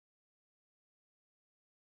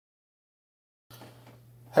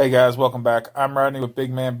Hey guys, welcome back. I'm Rodney with Big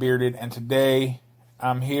Man Bearded, and today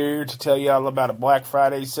I'm here to tell you all about a Black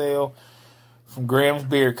Friday sale from Graham's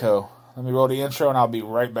Beard Co. Let me roll the intro and I'll be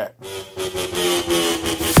right back.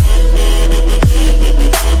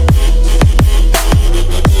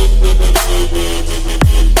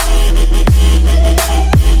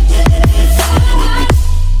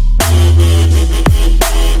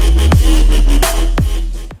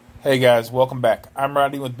 Hey guys, welcome back. I'm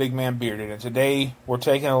Rodney with Big Man Bearded, and today we're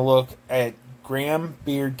taking a look at Graham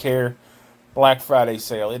Beard Care Black Friday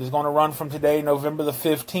sale. It is going to run from today, November the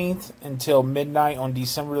 15th, until midnight on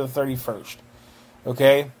December the 31st.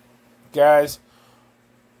 Okay? Guys,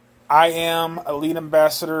 I am a lead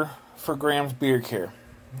ambassador for Graham's Beard Care.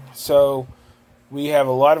 So, we have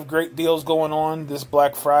a lot of great deals going on this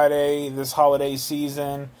Black Friday, this holiday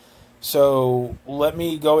season. So let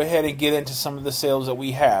me go ahead and get into some of the sales that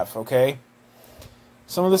we have, okay?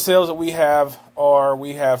 Some of the sales that we have are,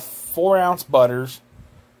 we have 4-ounce butters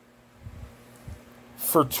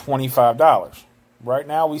for $25. Right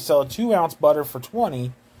now we sell a 2-ounce butter for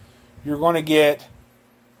 $20. You're going to get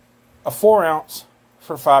a 4-ounce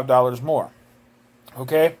for $5 more,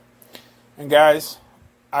 okay? And guys,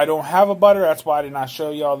 I don't have a butter. That's why I did not show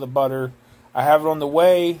y'all the butter. I have it on the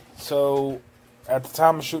way, so at the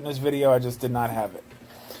time of shooting this video, I just did not have it.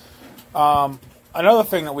 Another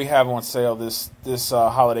thing that we have on sale this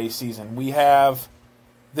holiday season, we have,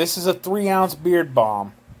 this is a 3-ounce beard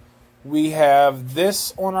balm. We have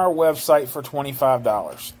this on our website for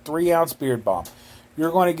 $25. 3-ounce beard balm.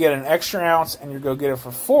 You're going to get an extra ounce, and you're going to get it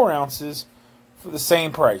for 4 ounces for the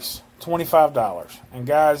same price, $25. And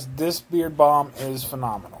guys, this beard balm is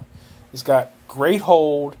phenomenal. It's got great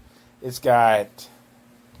hold. It's got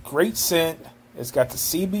great scent. It's got the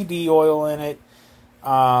CBD oil in it.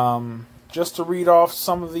 Just to read off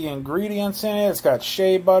some of the ingredients in it, it's got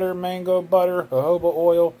shea butter, mango butter, jojoba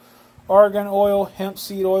oil, argan oil, hemp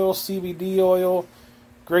seed oil, CBD oil,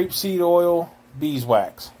 grapeseed oil,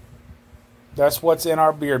 beeswax. That's what's in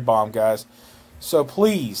our beard balm, guys. So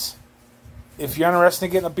please, if you're interested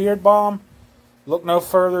in getting a beard balm, look no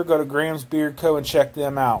further. Go to Graham's Beard Co. and check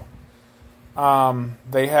them out.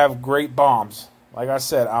 They have great balms. Like I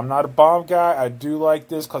said, I'm not a balm guy. I do like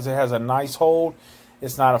this because it has a nice hold.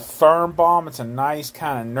 It's not a firm balm. It's a nice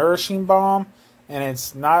kind of nourishing balm. And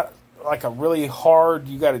it's not like a really hard,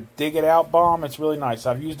 you got to dig it out balm. It's really nice.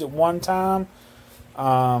 I've used it one time.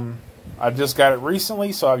 I just got it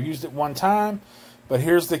recently, so I've used it one time. But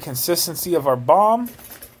here's the consistency of our balm.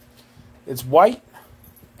 It's white,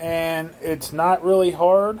 and it's not really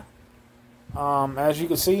hard. As you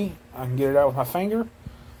can see, I can get it out with my finger.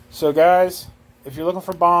 So guys, if you're looking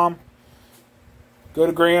for balm, go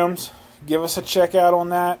to Graham's. Give us a check out on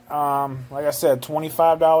that. Like I said,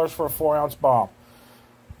 $25 for a 4-ounce balm.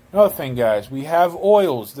 Another thing, guys, we have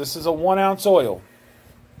oils. This is a 1-ounce oil.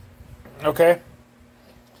 Okay?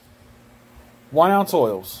 1-ounce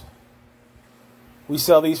oils. We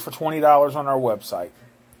sell these for $20 on our website.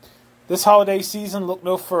 This holiday season, look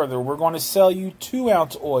no further. We're going to sell you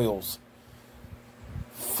 2-ounce oils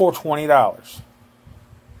for $20.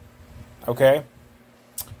 Okay?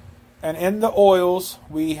 And in the oils,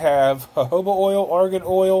 we have jojoba oil, argan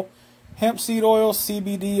oil, hemp seed oil,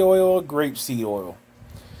 CBD oil, grapeseed oil.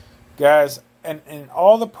 Guys, and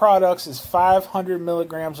all the products is 500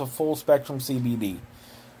 milligrams of full spectrum CBD.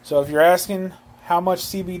 So if you're asking how much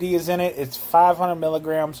CBD is in it, it's 500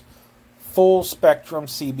 milligrams full spectrum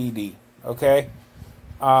CBD. Okay?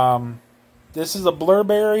 This is a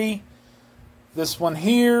blurberry. This one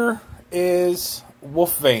here is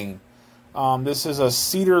wolfvein. This is a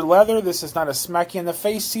cedar leather. This is not a smack you in the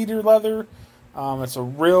face cedar leather. It's a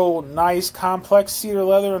real nice complex cedar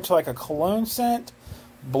leather into like a cologne scent.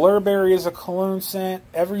 Blurberry is a cologne scent.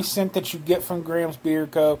 Every scent that you get from Graham's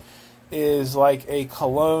Beard Co. is like a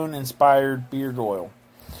cologne inspired beard oil.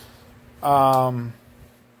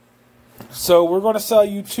 So we're going to sell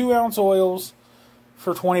you 2-ounce oils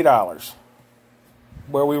for $20.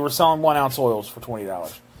 Where we were selling 1-ounce oils for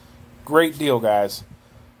 $20. Great deal, guys.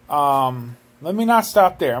 Let me not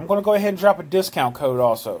stop there. I'm going to go ahead and drop a discount code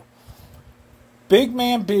also. Big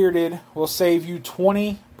Man Bearded will save you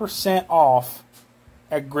 20% off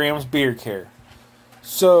at Graham's Beard Care.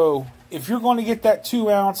 So, if you're going to get that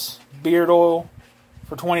 2-ounce beard oil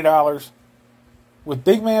for $20, with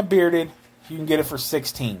Big Man Bearded, you can get it for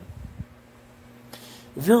 $16.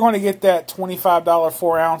 If you're going to get that $25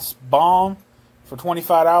 4-ounce balm for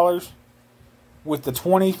 $25, with the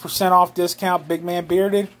 20% off discount Big Man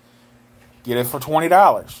Bearded, get it for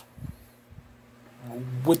 $20.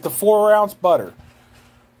 With the 4-ounce butter.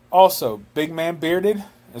 Also, Big Man Bearded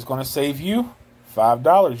is going to save you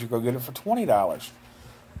 $5. You go get it for $20.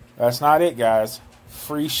 That's not it, guys.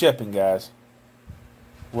 Free shipping, guys.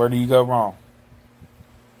 Where do you go wrong?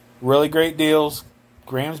 Really great deals.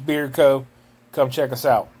 Graham's Beard Co. Come check us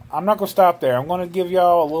out. I'm not going to stop there. I'm going to give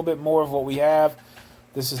y'all a little bit more of what we have.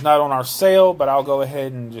 This is not on our sale, but I'll go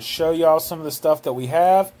ahead and just show y'all some of the stuff that we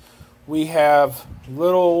have. We have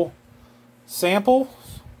little samples.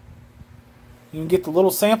 You can get the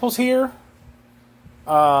little samples here.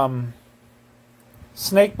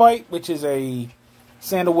 Snake Bite, which is a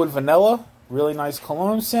sandalwood vanilla, really nice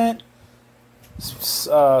cologne scent.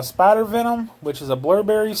 Spider Venom, which is a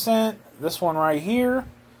blurberry scent. This one right here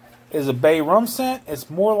is a bay rum scent. It's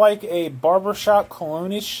more like a barbershop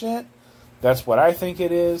cologne-ish scent. That's what I think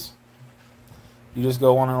it is. You just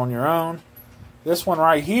go on it on your own. This one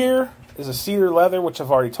right here is a cedar leather, which I've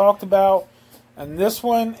already talked about. And this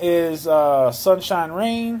one is Sunshine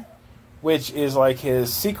Rain, which is like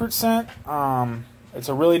his secret scent. It's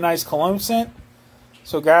a really nice cologne scent.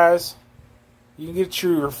 So guys, you can get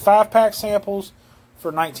your 5-pack samples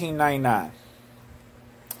for $19.99.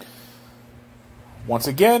 Once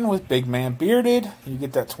again, with Big Man Bearded, you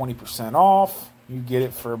get that 20% off. You get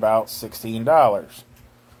it for about $16.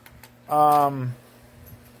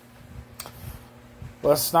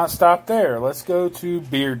 Let's not stop there. Let's go to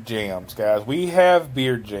beard jams, guys. We have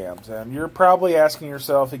beard jams, and you're probably asking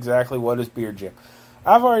yourself exactly what is beard jam.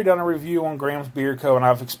 I've already done a review on Graham's Beard Co., and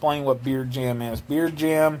I've explained what beard jam is. Beard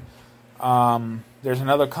jam, there's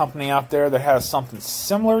another company out there that has something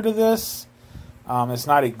similar to this. It's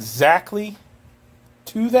not exactly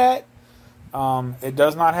to that. It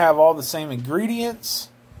does not have all the same ingredients,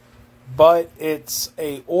 but it's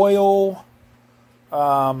a oil,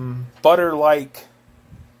 butter-like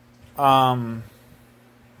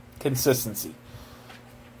consistency.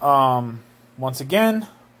 Once again,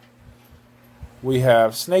 we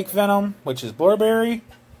have Snake Venom, which is blurberry.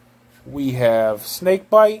 We have Snake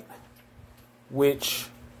Bite, which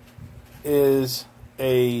is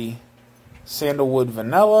a sandalwood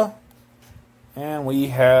vanilla. And we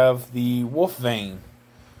have the Wolf Vein,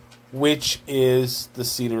 which is the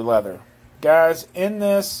cedar leather. Guys, in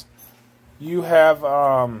this, you have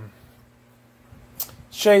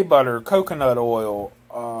shea butter, coconut oil,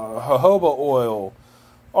 jojoba oil,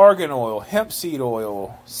 argan oil, hemp seed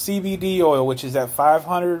oil, CBD oil, which is that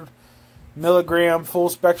 500 milligram full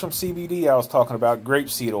spectrum CBD I was talking about,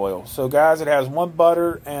 grapeseed oil. So guys, it has one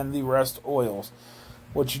butter and the rest oils.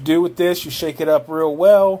 What you do with this, you shake it up real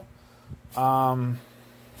well.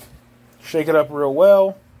 Shake it up real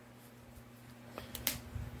well,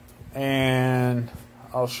 and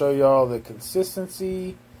I'll show y'all the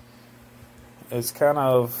consistency. It's kind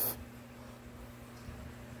of,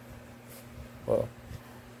 well,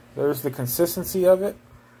 there's the consistency of it.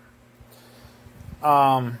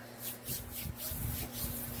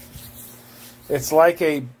 It's like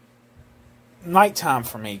a nighttime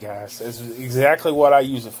for me, guys. It's exactly what I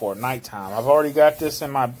use it for, nighttime. I've already got this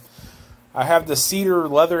in my, I have the cedar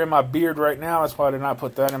leather in my beard right now. That's why I did not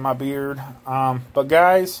put that in my beard. But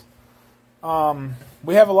guys,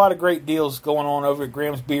 we have a lot of great deals going on over at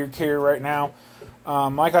Graham's Beard Care right now.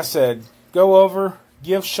 Like I said, go over,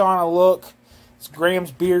 give Sean a look. It's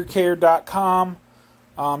grahamsbeardcare.com.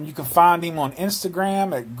 You can find him on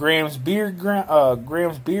Instagram at Graham's Beard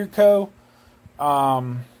Co.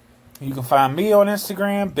 You can find me on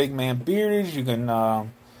Instagram, Big Man Bearded. You can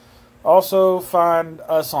also find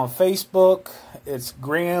us on Facebook. It's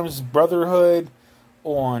Graham's Brotherhood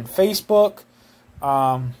on Facebook.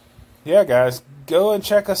 Yeah, guys, go and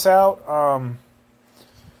check us out.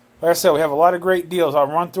 Like I said, we have a lot of great deals. I'll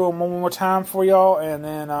run through them one more time for y'all, and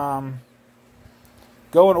then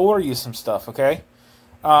go and order you some stuff, okay?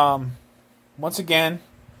 Once again,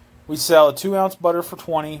 we sell a 2-ounce butter for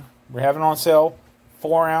 $20. We're having on sale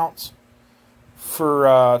 4-ounce for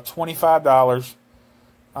 $25.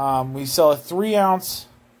 We sell a 3-ounce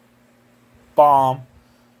balm.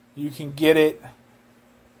 You can get it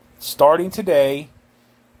starting today,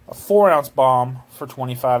 a 4-ounce balm for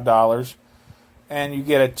 $25. And you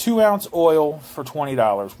get a 2-ounce oil for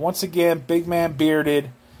 $20. Once again, Big Man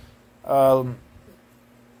Bearded. The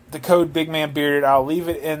code Big Man Bearded, I'll leave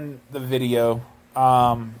it in the video.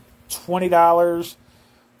 $20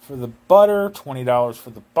 for the butter, $20 for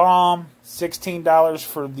the balm, $16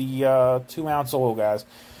 for the 2-ounce oil, guys.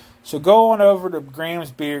 So go on over to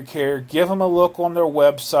Graham's Beard Care. Give them a look on their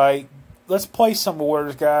website. Let's place some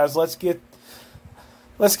orders, guys. Let's get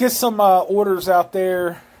some orders out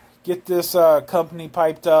there. Get this company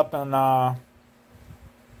piped up. And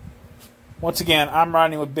once again, I'm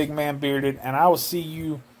riding with Big Man Bearded, and I will see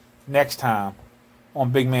you next time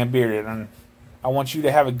on Big Man Bearded. And I want you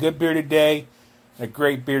to have a good bearded day and a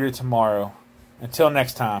great bearded tomorrow. Until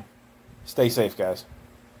next time. Stay safe, guys.